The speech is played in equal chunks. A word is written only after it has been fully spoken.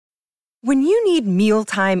When you need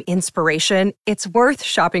mealtime inspiration, it's worth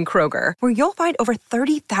shopping Kroger, where you'll find over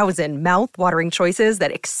 30,000 mouth-watering choices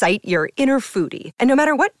that excite your inner foodie. And no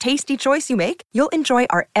matter what tasty choice you make, you'll enjoy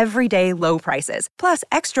our everyday low prices, plus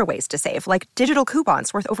extra ways to save, like digital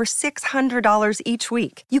coupons worth over $600 each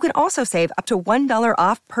week. You can also save up to $1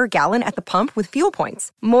 off per gallon at the pump with fuel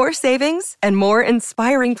points. More savings and more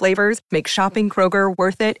inspiring flavors make shopping Kroger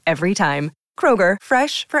worth it every time. Kroger,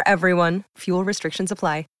 fresh for everyone. Fuel restrictions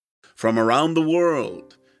apply. From around the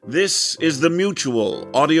world, this is the Mutual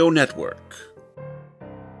Audio Network.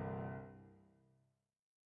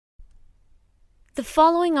 The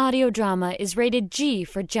following audio drama is rated G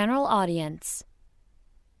for general audience.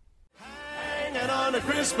 Hanging on a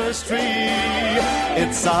Christmas tree,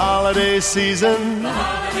 it's the holiday season.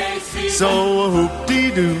 So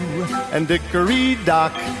hoop-dee-doo and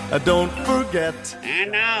dickory-dock, don't forget.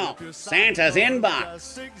 And now, Santa's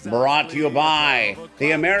Inbox, brought to you by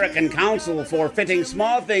the American Council for Fitting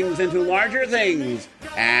Small Things into Larger Things.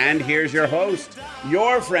 And here's your host,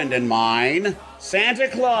 your friend and mine, Santa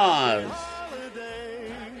Claus.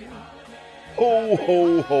 Ho,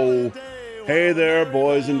 ho, ho. Hey there,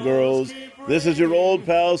 boys and girls. This is your old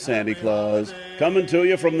pal, Santa Claus, coming to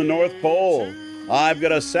you from the North Pole. I've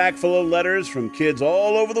got a sack full of letters from kids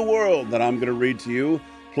all over the world that I'm going to read to you,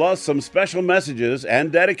 plus some special messages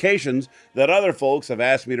and dedications that other folks have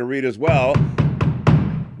asked me to read as well.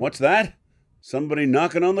 What's that? Somebody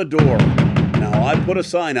knocking on the door. Now, I put a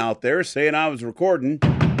sign out there saying I was recording.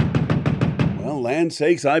 Well, land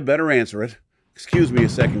sakes, I better answer it. Excuse me a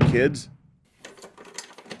second, kids.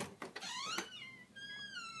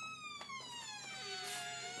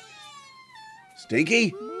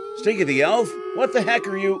 Stinky? Stinky the Elf? What the heck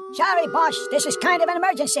are you? Sorry, boss. This is kind of an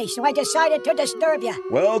emergency, so I decided to disturb you.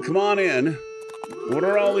 Well, come on in. What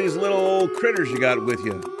are all these little old critters you got with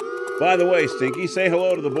you? By the way, Stinky, say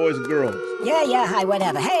hello to the boys and girls. Yeah, hi,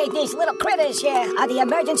 whatever. Hey, these little critters here are the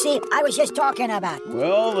emergency I was just talking about.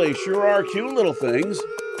 Well, they sure are cute little things.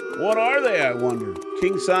 What are they, I wonder?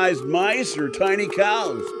 King-sized mice or tiny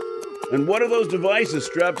cows? And what are those devices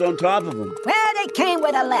strapped on top of them? Well, they came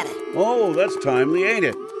with a letter. Oh, that's timely, ain't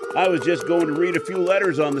it? I was just going to read a few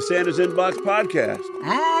letters on the Santa's Inbox podcast.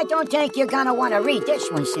 I don't think you're gonna want to read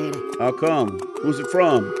this one, Santa. How come? Who's it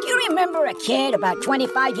from? Do you remember a kid about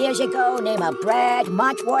 25 years ago named Brad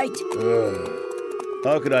Montworth?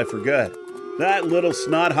 How could I forget? That little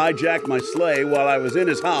snot hijacked my sleigh while I was in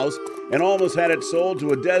his house and almost had it sold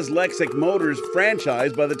to a Deslexic Motors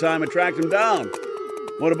franchise by the time I tracked him down.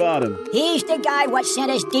 What about him? He's the guy what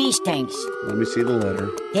sent us these things. Let me see the letter.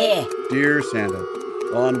 Here. Dear Santa,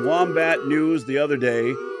 on Wombat News the other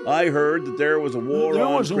day, I heard that there was a war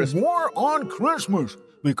on Christmas. There was a war on Christmas.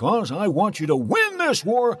 Because I want you to win this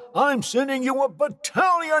war, I'm sending you a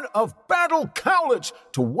battalion of battle cowlets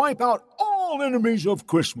to wipe out all enemies of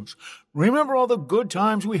Christmas. Remember all the good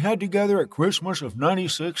times we had together at Christmas of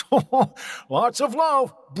 '96? Lots of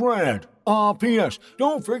love, Brad. P.S.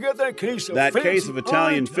 Don't forget that case of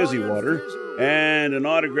Italian fizzy water and an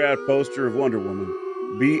autographed poster of Wonder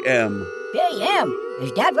Woman. B.M. B.M.?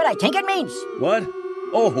 Is that what I think it means? What?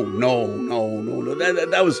 Oh, no.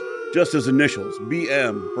 That was just his initials.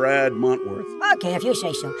 B.M. Brad Montworth. Okay, if you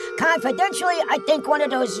say so. Confidentially, I think one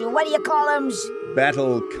of those, what do you call them?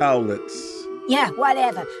 Battle cowlets. Yeah,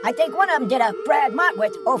 whatever. I think one of them did a Brad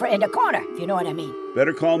Montworth over in the corner, if you know what I mean.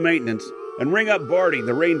 Better call maintenance. And ring up Barty,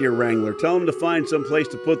 the reindeer wrangler. Tell him to find some place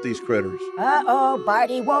to put these critters. Uh-oh,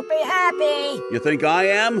 Barty won't be happy. You think I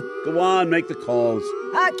am? Go on, make the calls.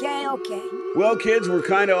 Okay. Well, kids, we're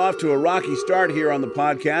kind of off to a rocky start here on the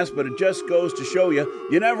podcast, but it just goes to show you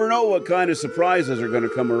never know what kind of surprises are going to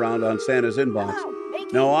come around on Santa's Inbox.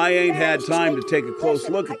 Now, I ain't had time to take a close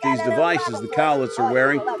look at these devices the cowlets are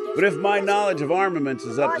wearing, but if my knowledge of armaments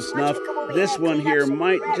is up to snuff, this one here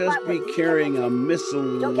might just be carrying a missile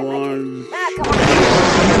launch.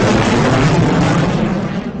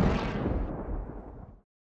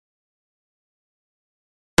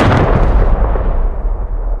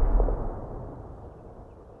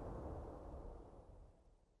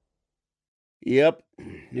 Yep,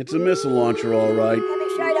 it's a missile launcher, all right.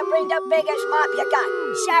 Be sure to bring the biggest mop you got.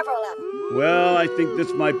 Several of them. Well, I think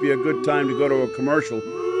this might be a good time to go to a commercial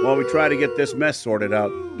while we try to get this mess sorted out.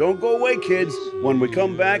 Don't go away, kids. When we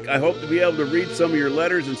come back, I hope to be able to read some of your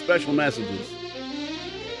letters and special messages.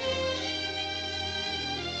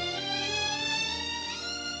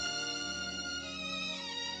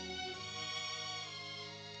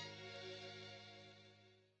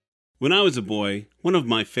 When I was a boy, one of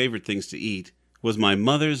my favorite things to eat was my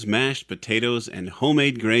mother's mashed potatoes and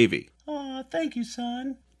homemade gravy. Aw, thank you,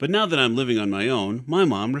 son. But now that I'm living on my own, my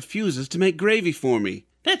mom refuses to make gravy for me.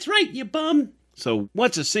 That's right, you bum! So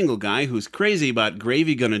what's a single guy who's crazy about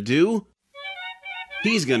gravy gonna do?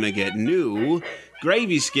 He's gonna get new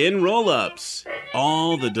Gravy Skin Roll-Ups.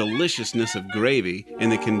 All the deliciousness of gravy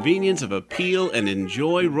and the convenience of a peel and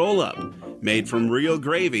enjoy roll-up. Made from real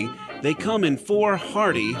gravy, they come in 4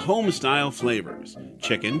 hearty home-style flavors: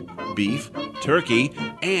 chicken, beef, turkey,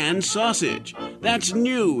 and sausage. That's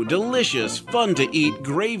new, delicious, fun-to-eat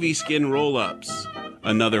Gravy Skin Roll-Ups.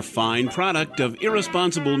 Another fine product of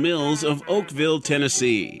Irresponsible Mills of Oakville,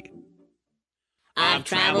 Tennessee. I've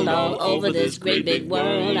traveled all over this great big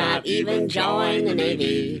world, I've even joined the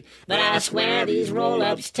Navy. But I swear these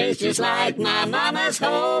roll-ups taste just like my mama's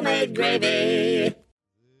homemade gravy.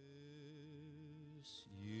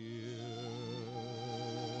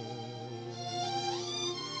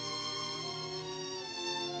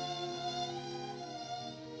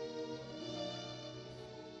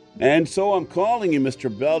 And so I'm calling you, Mr.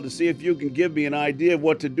 Bell, to see if you can give me an idea of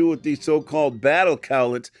what to do with these so-called battle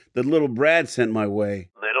cowlets that little Brad sent my way.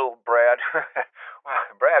 Little Brad?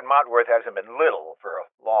 Brad Montworth hasn't been little for a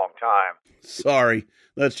long time. Sorry,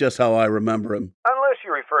 that's just how I remember him. Unless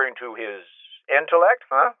you're referring to his intellect,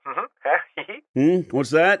 huh?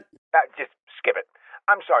 What's that? Just skip it.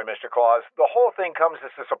 I'm sorry, Mr. Claus. The whole thing comes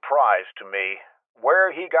as a surprise to me.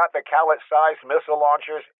 Where he got the Cowlet-sized missile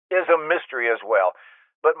launchers is a mystery as well.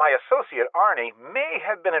 But my associate, Arnie, may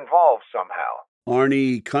have been involved somehow.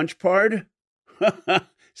 Arnie Kunchpard?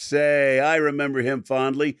 Say, I remember him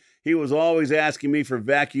fondly. He was always asking me for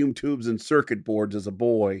vacuum tubes and circuit boards as a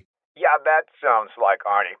boy. Yeah, that sounds like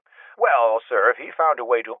Arnie. Well, sir, if he found a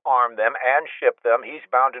way to arm them and ship them, he's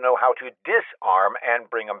bound to know how to disarm and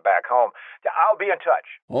bring them back home. I'll be in touch.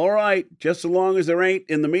 All right, just so long as there ain't,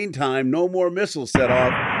 in the meantime, no more missiles set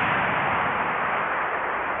off.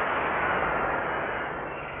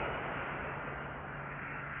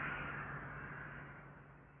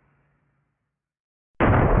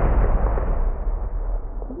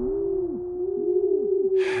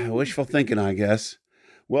 Wishful thinking, I guess.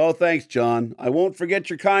 Well, thanks, John. I won't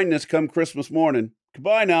forget your kindness come Christmas morning.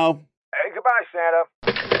 Goodbye now. Hey, goodbye,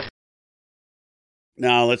 Santa.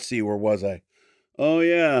 Now, let's see, where was I? Oh,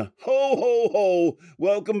 yeah. Ho, ho, ho.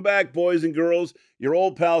 Welcome back, boys and girls. Your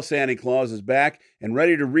old pal Santa Claus is back and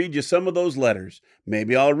ready to read you some of those letters.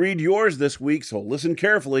 Maybe I'll read yours this week, so listen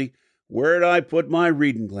carefully. Where'd I put my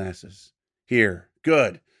reading glasses? Here.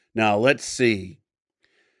 Good. Now, let's see.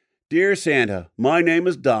 Dear Santa, my name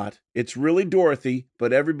is Dot. It's really Dorothy,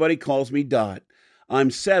 but everybody calls me Dot. I'm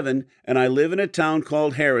 7, and I live in a town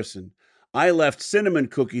called Harrison. I left cinnamon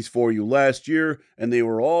cookies for you last year, and they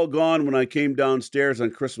were all gone when I came downstairs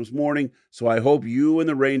on Christmas morning, so I hope you and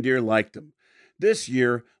the reindeer liked them. This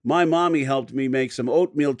year, my mommy helped me make some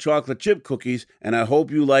oatmeal chocolate chip cookies, and I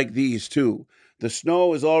hope you like these too. The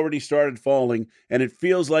snow has already started falling, and it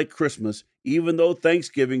feels like Christmas, even though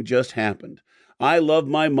Thanksgiving just happened. I love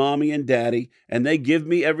my mommy and daddy, and they give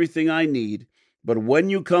me everything I need. But when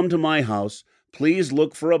you come to my house, please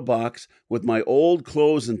look for a box with my old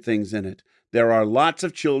clothes and things in it. There are lots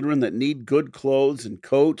of children that need good clothes and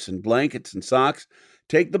coats and blankets and socks.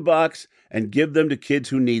 Take the box and give them to kids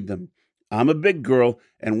who need them. I'm a big girl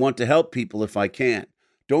and want to help people if I can.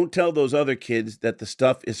 Don't tell those other kids that the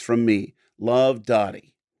stuff is from me. Love,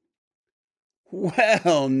 Dottie.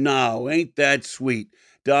 Well, now, ain't that sweet?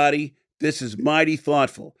 Dottie, this is mighty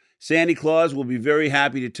thoughtful. Santa Claus will be very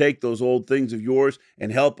happy to take those old things of yours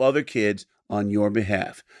and help other kids on your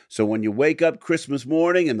behalf. So when you wake up Christmas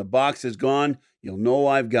morning and the box is gone, you'll know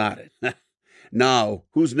I've got it. Now,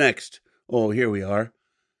 who's next? Oh, here we are.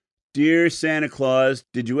 Dear Santa Claus,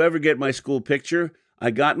 did you ever get my school picture?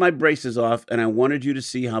 I got my braces off and I wanted you to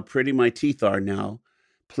see how pretty my teeth are now.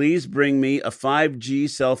 Please bring me a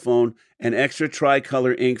 5G cell phone and extra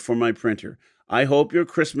tricolor ink for my printer. I hope your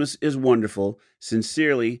Christmas is wonderful.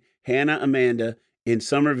 Sincerely, Hannah Amanda in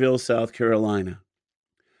Somerville, South Carolina.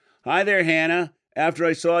 Hi there, Hannah. After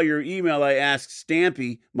I saw your email, I asked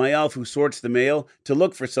Stampy, my elf who sorts the mail, to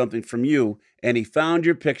look for something from you, and he found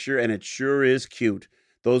your picture, and it sure is cute.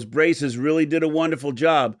 Those braces really did a wonderful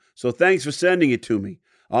job, so thanks for sending it to me.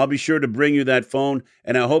 I'll be sure to bring you that phone,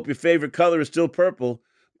 and I hope your favorite color is still purple,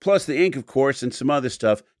 plus the ink, of course, and some other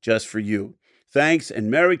stuff just for you. Thanks, and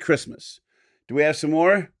Merry Christmas. Do we have some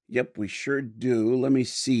more? Yep, we sure do. Let me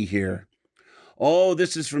see here. Oh,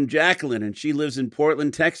 this is from Jacqueline, and she lives in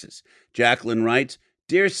Portland, Texas. Jacqueline writes,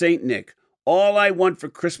 Dear St. Nick, all I want for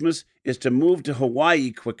Christmas is to move to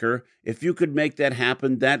Hawaii quicker. If you could make that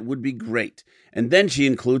happen, that would be great. And then she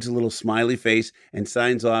includes a little smiley face and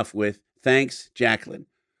signs off with, Thanks, Jacqueline.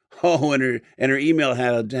 Oh, and her email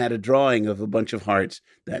had a drawing of a bunch of hearts.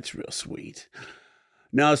 That's real sweet.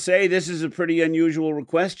 Now, say this is a pretty unusual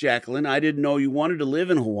request, Jacqueline. I didn't know you wanted to live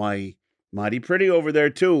in Hawaii. Mighty pretty over there,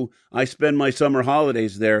 too. I spend my summer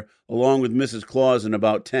holidays there, along with Mrs. Claus and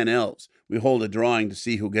about 10 elves. We hold a drawing to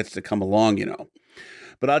see who gets to come along, you know.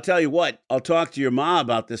 But I'll tell you what, I'll talk to your ma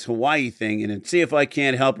about this Hawaii thing and see if I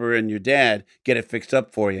can't help her and your dad get it fixed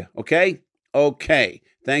up for you, okay? Okay.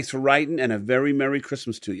 Thanks for writing, and a very Merry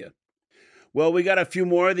Christmas to you. Well, we got a few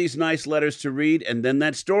more of these nice letters to read, and then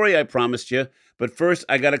that story I promised you. But first,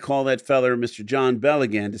 I got to call that feller, Mr. John Bell,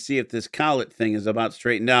 again to see if this cowlet thing is about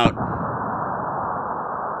straightened out.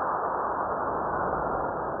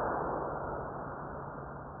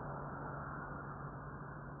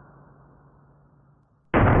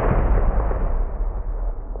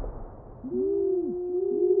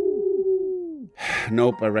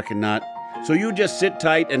 Nope, I reckon not. So you just sit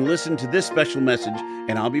tight and listen to this special message,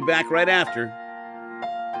 and I'll be back right after.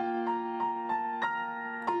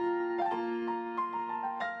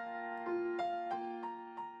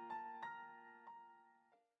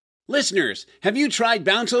 Listeners, have you tried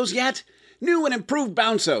Bounceos yet? New and improved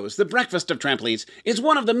Bounceos, the breakfast of trampolines, is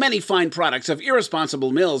one of the many fine products of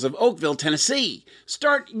Irresponsible Mills of Oakville, Tennessee.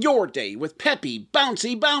 Start your day with peppy,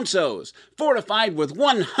 bouncy Bounceos, fortified with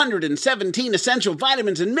 117 essential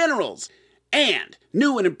vitamins and minerals. And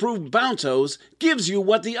new and improved Bounceos gives you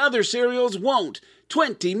what the other cereals won't,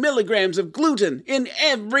 20 milligrams of gluten in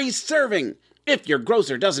every serving. If your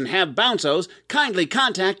grocer doesn't have Bounceos, kindly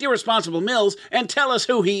contact Irresponsible Mills and tell us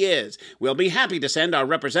who he is. We'll be happy to send our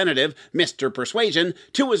representative, Mr. Persuasion,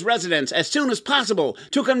 to his residence as soon as possible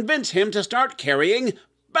to convince him to start carrying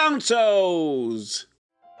Bounceos.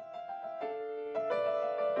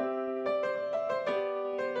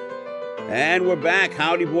 And we're back.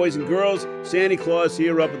 Howdy, boys and girls. Santa Claus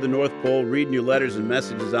here up at the North Pole, reading your letters and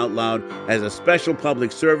messages out loud as a special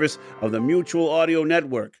public service of the Mutual Audio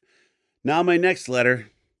Network. Now my next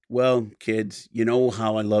letter. Well, kids, you know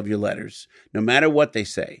how I love your letters. No matter what they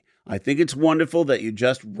say, I think it's wonderful that you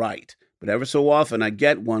just write. But ever so often I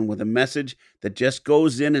get one with a message that just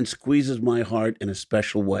goes in and squeezes my heart in a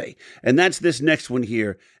special way. And that's this next one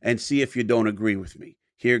here, and see if you don't agree with me.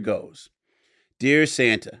 Here goes. Dear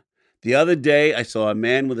Santa, the other day I saw a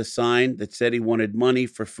man with a sign that said he wanted money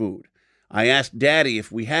for food. I asked Daddy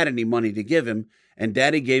if we had any money to give him, and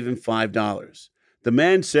Daddy gave him $5. The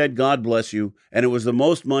man said, God bless you, and it was the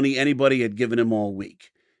most money anybody had given him all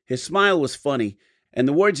week. His smile was funny, and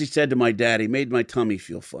the words he said to my daddy made my tummy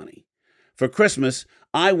feel funny. For Christmas,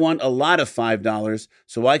 I want a lot of $5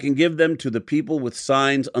 so I can give them to the people with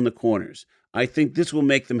signs on the corners. I think this will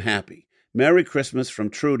make them happy. Merry Christmas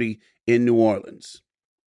from Trudy in New Orleans.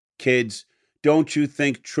 Kids, don't you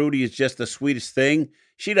think Trudy is just the sweetest thing?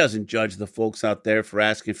 She doesn't judge the folks out there for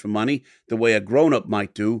asking for money the way a grown-up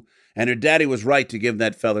might do. And her daddy was right to give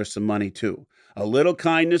that feller some money, too. A little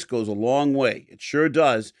kindness goes a long way. It sure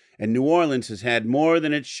does. And New Orleans has had more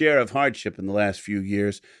than its share of hardship in the last few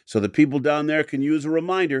years, so the people down there can use a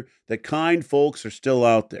reminder that kind folks are still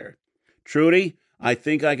out there. Trudy, I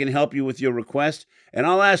think I can help you with your request, and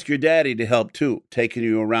I'll ask your daddy to help, too, taking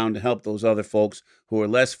you around to help those other folks who are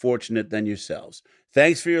less fortunate than yourselves.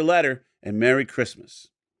 Thanks for your letter, and Merry Christmas.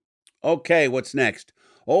 Okay, what's next?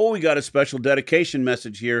 Oh, we got a special dedication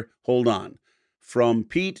message here. Hold on. From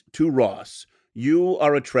Pete to Ross. You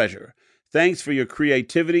are a treasure. Thanks for your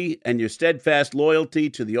creativity and your steadfast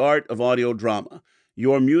loyalty to the art of audio drama.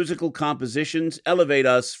 Your musical compositions elevate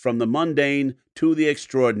us from the mundane to the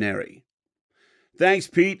extraordinary. Thanks,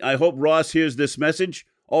 Pete. I hope Ross hears this message.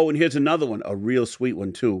 Oh, and here's another one, a real sweet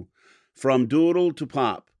one, too. From Doodle to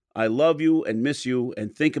Pop. I love you and miss you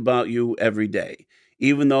and think about you every day.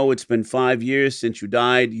 Even though it's been 5 years since you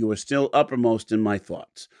died, you are still uppermost in my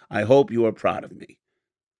thoughts. I hope you are proud of me.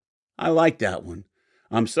 I like that one.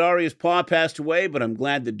 I'm sorry his pa passed away, but I'm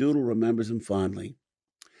glad the Doodle remembers him fondly.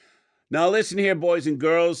 Now listen here, boys and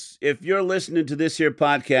girls. If you're listening to this here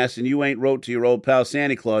podcast and you ain't wrote to your old pal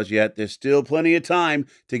Santa Claus yet, there's still plenty of time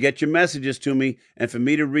to get your messages to me and for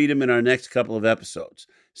me to read them in our next couple of episodes.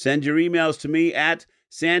 Send your emails to me at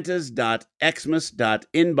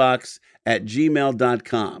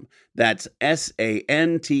santas.xmas.inbox@gmail.com. That's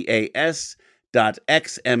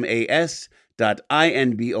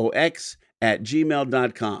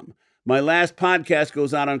santas.xmas.inbox@gmail.com. My last podcast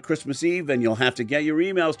goes out on Christmas Eve, and you'll have to get your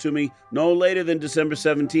emails to me no later than December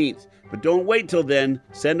 17th. But don't wait till then.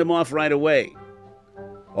 Send them off right away.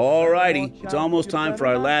 All righty, it's almost time for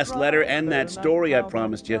our last letter and that story I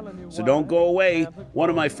promised you. So don't go away. One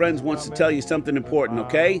of my friends wants to tell you something important,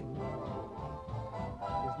 okay?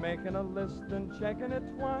 making a list and checking it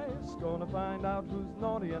twice. Gonna find out who's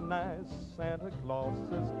naughty and nice. Santa Claus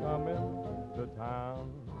is coming to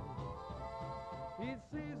town. He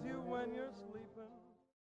sees you when you're sleeping.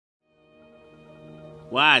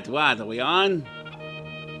 What? Are we on?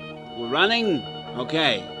 We're running?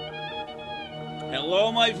 Okay.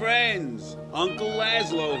 Hello, my friends. Uncle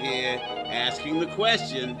Laszlo here, asking the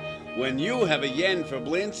question, when you have a yen for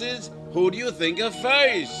blintzes, who do you think of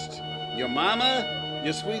first? Your mama?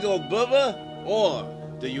 Your sweet old bubba? Or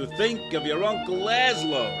do you think of your Uncle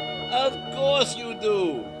Laszlo? Of course you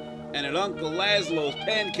do. And at Uncle Laszlo's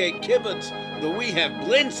Pancake Kibbutz, do we have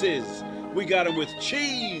blintzes? We got them with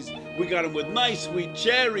cheese. We got them with nice sweet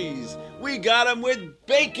cherries. We got them with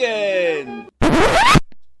bacon.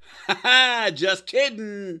 Ha-ha, just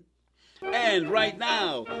kidding. And right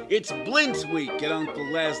now, it's Blintz Week at Uncle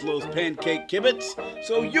Laszlo's Pancake Kibbutz,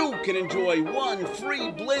 so you can enjoy one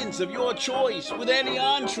free Blintz of your choice with any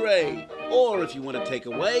entree. Or if you want to take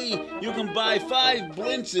away, you can buy 5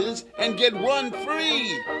 Blintzes and get 1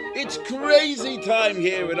 free. It's crazy time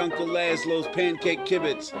here at Uncle Laszlo's Pancake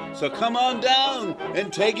Kibbutz, so come on down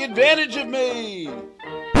and take advantage of me.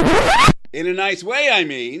 In a nice way, I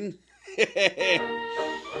mean.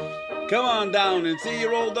 Come on down and see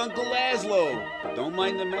your old Uncle Laszlo. Don't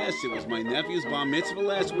mind the mess. It was my nephew's bar mitzvah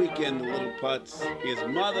last weekend, the little putz. His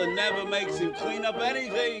mother never makes him clean up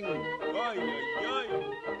anything. Oy, oy, oy.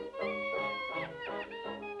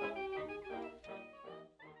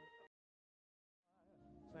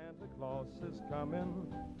 Santa Claus is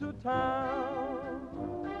coming to town.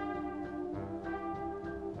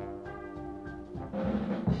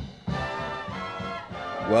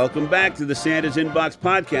 Welcome back to the Santa's Inbox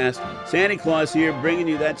podcast. Santa Claus here, bringing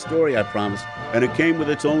you that story I promised, and it came with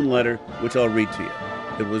its own letter, which I'll read to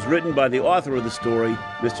you. It was written by the author of the story,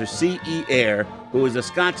 Mr. C.E. Eyre, who is a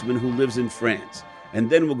Scotsman who lives in France. And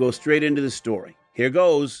then we'll go straight into the story. Here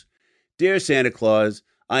goes. Dear Santa Claus,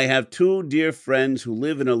 I have 2 dear friends who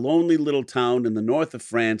live in a lonely little town in the north of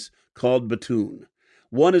France called Béthune.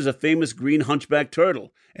 One is a famous green hunchback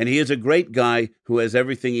turtle, and he is a great guy who has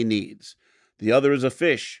everything he needs. The other is a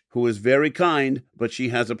fish, who is very kind, but she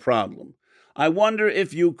has a problem. I wonder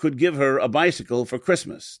if you could give her a bicycle for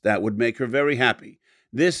Christmas. That would make her very happy.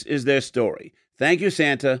 This is their story. Thank you,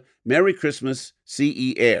 Santa. Merry Christmas,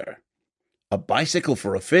 C.E. Eyre. A bicycle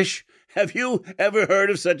for a fish? Have you ever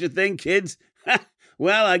heard of such a thing, kids?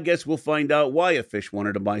 Well, I guess we'll find out why a fish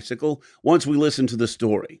wanted a bicycle once we listen to the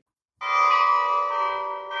story.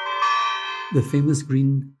 The famous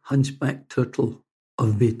green hunchback turtle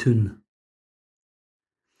of Béthune.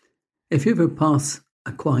 If you ever pass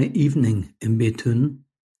a quiet evening in Béthune,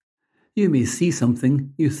 you may see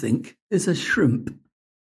something you think is a shrimp.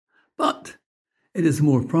 But it is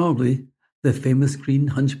more probably the famous green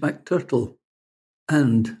hunchback turtle,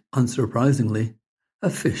 and, unsurprisingly, a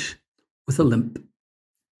fish with a limp.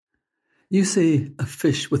 You say a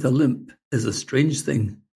fish with a limp is a strange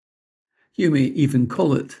thing. You may even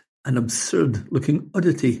call it an absurd-looking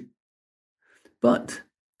oddity. But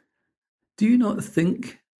do you not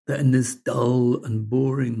think that in this dull and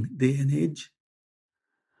boring day and age,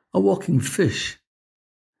 a walking fish,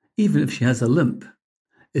 even if she has a limp,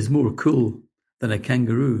 is more cool than a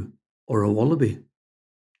kangaroo or a wallaby?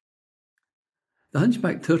 The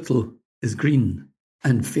hunchback turtle is green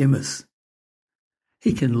and famous.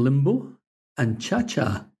 He can limbo and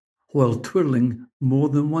cha-cha while twirling more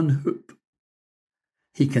than one hoop.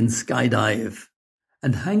 He can skydive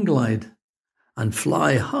and hang glide and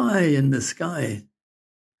fly high in the sky.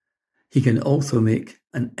 He can also make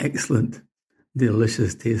an excellent,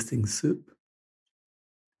 delicious tasting soup.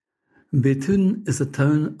 Béthune is a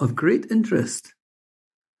town of great interest,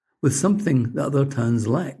 with something that other towns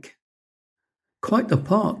lack. Quite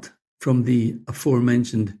apart from the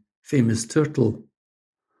aforementioned famous turtle,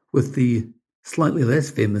 with the slightly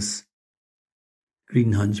less famous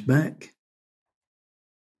green hunchback.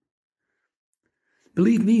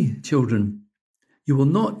 Believe me, children, you will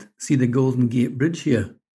not see the Golden Gate Bridge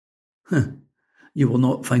here. You will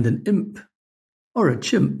not find an imp, or a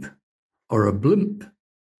chimp, or a blimp.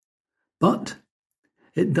 But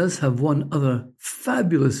it does have one other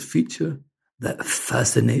fabulous feature that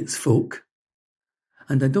fascinates folk.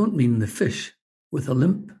 And I don't mean the fish with a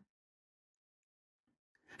limp.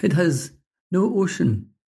 It has no ocean,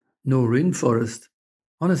 no rainforest,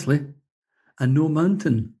 honestly, and no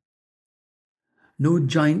mountain. No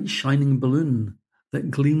giant shining balloon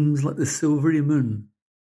that gleams like the silvery moon.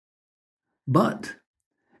 But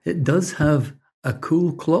it does have a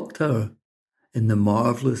cool clock tower in the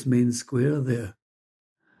marvellous main square there,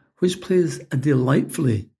 which plays a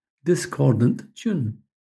delightfully discordant tune.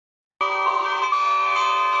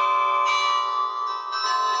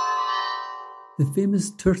 The famous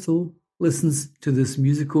turtle listens to this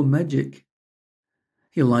musical magic.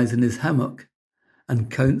 He lies in his hammock and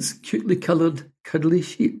counts cutely coloured, cuddly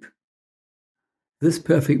sheep. This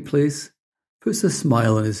perfect place puts a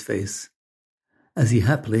smile on his face as he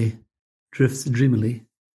happily drifts dreamily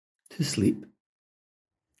to sleep.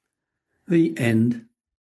 The end.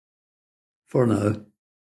 For now.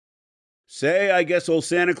 Say, I guess old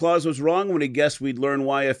Santa Claus was wrong when he guessed we'd learn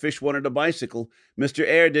why a fish wanted a bicycle. Mr.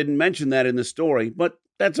 Air didn't mention that in the story, but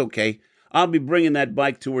that's okay. I'll be bringing that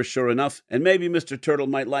bike to her sure enough, and maybe Mr. Turtle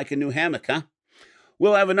might like a new hammock, huh?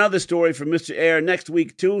 We'll have another story from Mr. Air next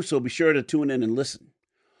week, too, so be sure to tune in and listen.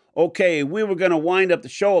 Okay, we were going to wind up the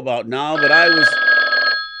show about now, but I was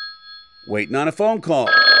waiting on a phone call.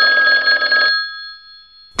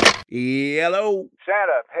 Hello?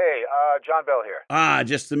 Santa, hey, John Bell here. Ah,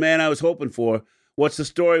 just the man I was hoping for. What's the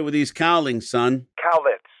story with these cowlings, son?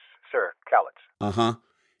 Cowlets, sir, cowlets. Uh-huh.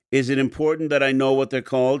 Is it important that I know what they're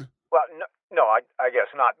called? Well, no, I guess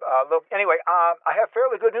not. Look, anyway, I have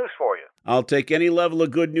fairly good news for you. I'll take any level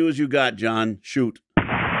of good news you got, John. Shoot.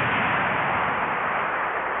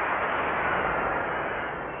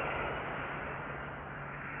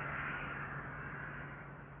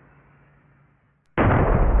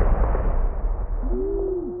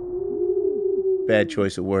 Bad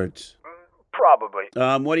choice of words. Probably.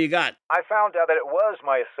 What do you got? I found out that it was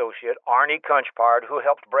my associate, Arnie Kunchpard, who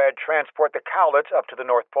helped Brad transport the cowlets up to the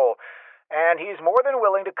North Pole, and he's more than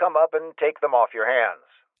willing to come up and take them off your hands.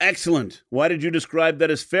 Excellent. Why did you describe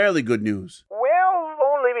that as fairly good news? Well,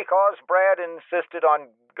 only because Brad insisted on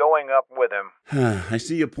going up with him. I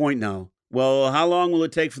see your point now. Well, how long will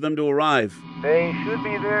it take for them to arrive? They should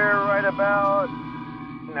be there right about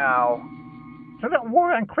now. So the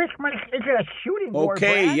war on Christmas is a shooting war,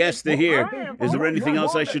 Okay, Brad? yes, they're here. Is there anything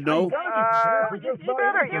else I should know? You should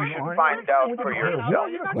find out for yourself.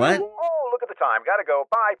 What? Oh, look at the time. Gotta go.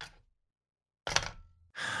 Bye.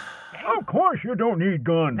 Of course you don't need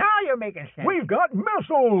guns. Now you're making sense. We've got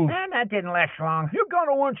missiles. And that didn't last long. You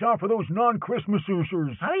gotta watch out for those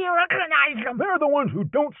non-Christmasers. How do you recognize them? They're the ones who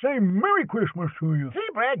don't say Merry Christmas to you. See,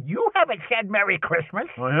 Brad, you haven't said Merry Christmas.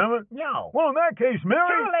 I haven't? No. Well, in that case,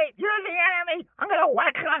 Merry... Too late. You're the enemy. I'm going to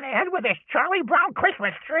whack you on the head with this Charlie Brown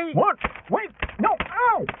Christmas tree. What? Wait. No.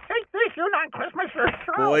 Ow. Take this, you non-Christmasers.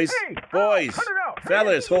 Boys, Hey. boys, Cut it out.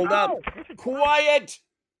 fellas, hold up. Quiet!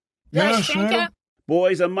 Yes, sir?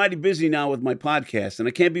 Boys, I'm mighty busy now with my podcast, and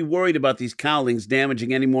I can't be worried about these cowlings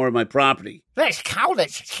damaging any more of my property. There's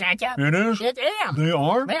cowlets, Santa. It is? It is. They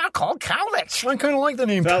are? They are called cowlets. I kind of like the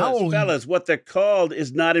name cowling. Fellas, what they're called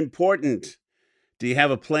is not important. Do you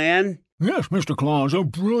have a plan? Yes, Mr. Claus, a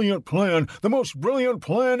brilliant plan. The most brilliant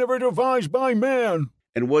plan ever devised by man.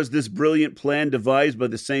 And was this brilliant plan devised by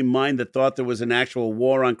the same mind that thought there was an actual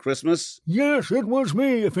war on Christmas? Yes, it was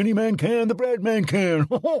me. If any man can, the bread man can.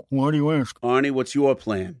 Why do you ask? Arnie, what's your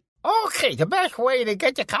plan? Okay, the best way to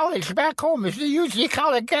get the college back home is to use the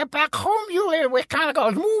college get back home. You live with kind of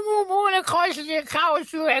goes moo moo moo, and of course the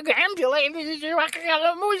cows you ambulate and music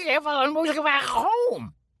back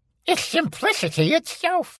home. It's simplicity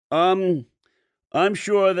itself. I'm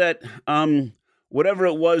sure that whatever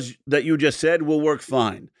it was that you just said will work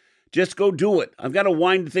fine. Just go do it. I've got to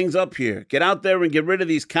wind things up here. Get out there and get rid of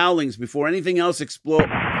these cowlings before anything else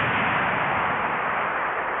explodes.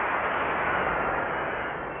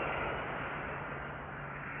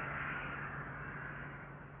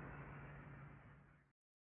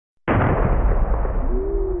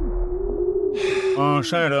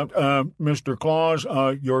 Santa, Mr. Claus,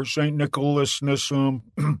 your St. Nicholasness,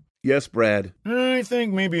 Yes, Brad. I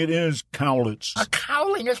think maybe it is cowlets. A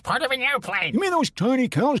cowling is part of an airplane. You mean those tiny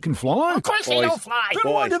cows can fly? Of course they don't fly.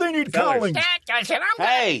 Then why do they need cowlings? That does it.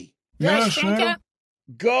 Hey! Yes, Santa?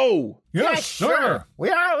 Go! Yes, sir. We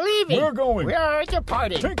are leaving. We're going. We are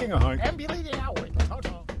departing. Taking a hike. Ambulating outward.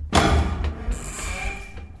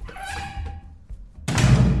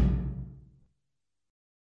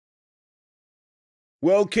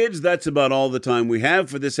 Well, kids, that's about all the time we have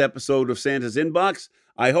for this episode of Santa's Inbox.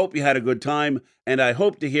 I hope you had a good time, and I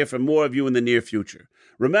hope to hear from more of you in the near future.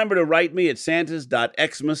 Remember to write me at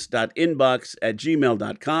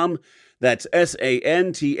santas.xmas.inbox@gmail.com. That's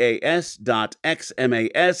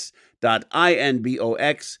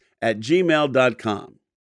santas.xmas.inbox@gmail.com.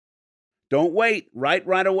 Don't wait. Write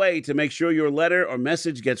right away to make sure your letter or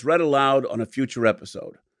message gets read aloud on a future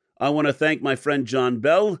episode. I want to thank my friend John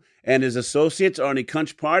Bell and his associates Arnie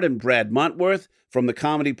Kunchpard and Brad Montworth from the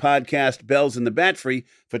comedy podcast Bells in the Bat Free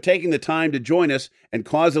for taking the time to join us and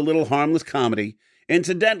cause a little harmless comedy.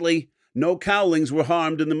 Incidentally, no cowlings were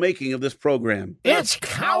harmed in the making of this program. It's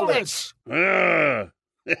cowlets.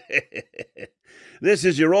 This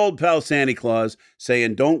is your old pal Santa Claus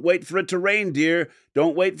saying don't wait for it to rain, dear.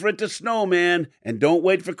 Don't wait for it to snow, man. And don't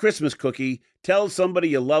wait for Christmas cookie. Tell somebody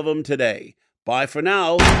you love them today. Bye for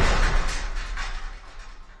now.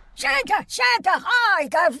 Santa, I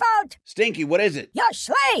got a vote. Stinky, what is it? Your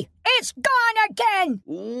sleigh, it's gone again.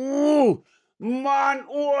 Ooh,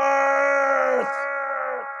 Montworth!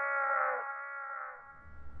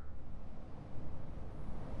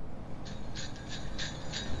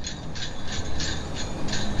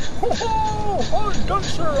 Ho-ho! On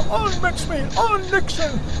Duncer, on Mixmeat, on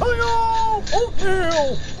Nixon, hi-yo!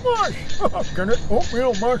 Oatmeal! Mush! Get it?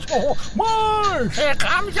 Oatmeal, mush, oh, mush! Here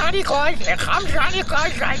comes Santa Claus,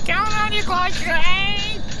 right down Santa Claus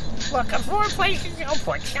train. Looking for places to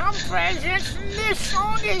put some presents, and this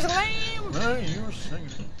song is lame. Hey, you're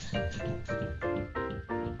singing.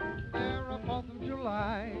 There are 4th of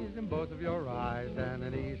July in both of your eyes and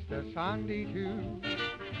an Easter Sunday too.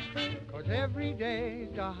 'Cause every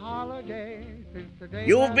day's a holiday since the day.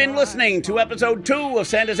 You've been listening to episode 2 of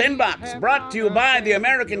Santa's Inbox, brought to you by the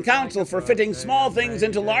American Council for Fitting Small Things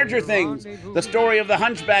into Larger Things. The story of the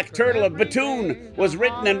hunchback turtle of Batoon was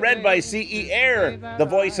written and read by C.E. Eyre. The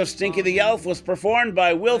voice of Stinky the Elf was performed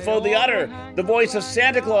by Wilfo the Otter. The voice of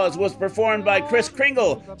Santa Claus was performed by Chris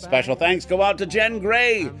Kringle. Special thanks go out to Jen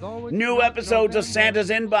Gray. New episodes of Santa's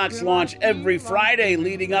Inbox launch every Friday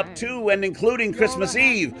leading up to and including Christmas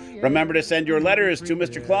Eve. Remember to send your letters to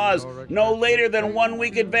Mr. Claus no later than 1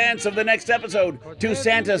 week advance of the next episode to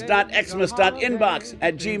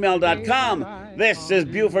santas.xmas.inbox@gmail.com. This is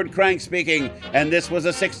Buford Crank speaking, and this was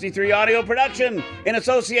a 63 audio production in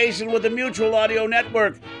association with the Mutual Audio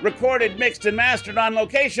Network, recorded, mixed, and mastered on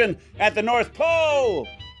location at the North Pole.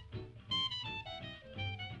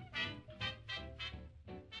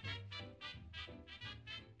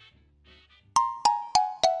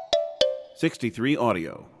 '63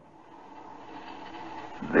 Audio.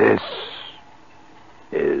 This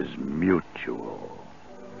is Mutual.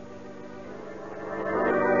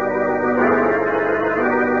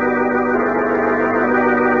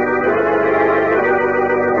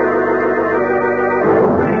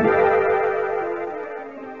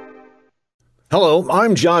 Hello,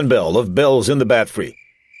 I'm John Bell of Bells in the Bat Free.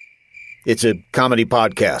 It's a comedy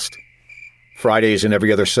podcast. Fridays and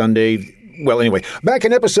every other Sunday. Well, anyway, back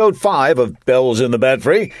in episode 5 of Bells in the Bat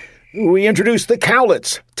Free, we introduced the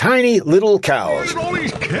cowlets, tiny little cows. Where did all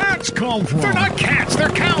these cats come from? They're not cats, they're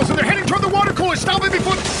cows, and they're heading toward the water cooler. Stop it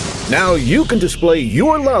before... Now you can display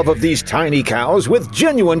your love of these tiny cows with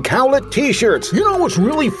genuine cowlet t-shirts. You know what's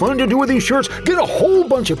really fun to do with these shirts? Get a whole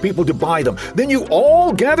bunch of people to buy them. Then you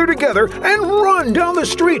all gather together and run down the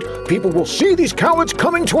street. People will see these cowlets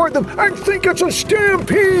coming toward them and think it's a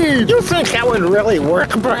stampede. You think that would really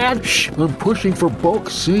work, Brad? Shh, I'm pushing for bulk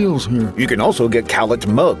sales here. You can also get cowlet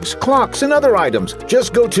mugs, clocks, and other items.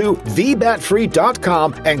 Just go to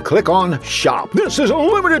thebatfree.com and click on Shop. This is a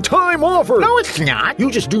limited time offer. No, it's not. You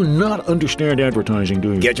just do not understand advertising,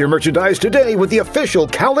 do you? Get your merchandise today with the official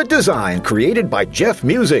cowlet design created by Jeff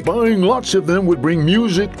Music. Buying lots of them would bring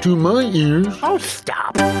music to my ears. Oh,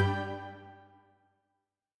 stop.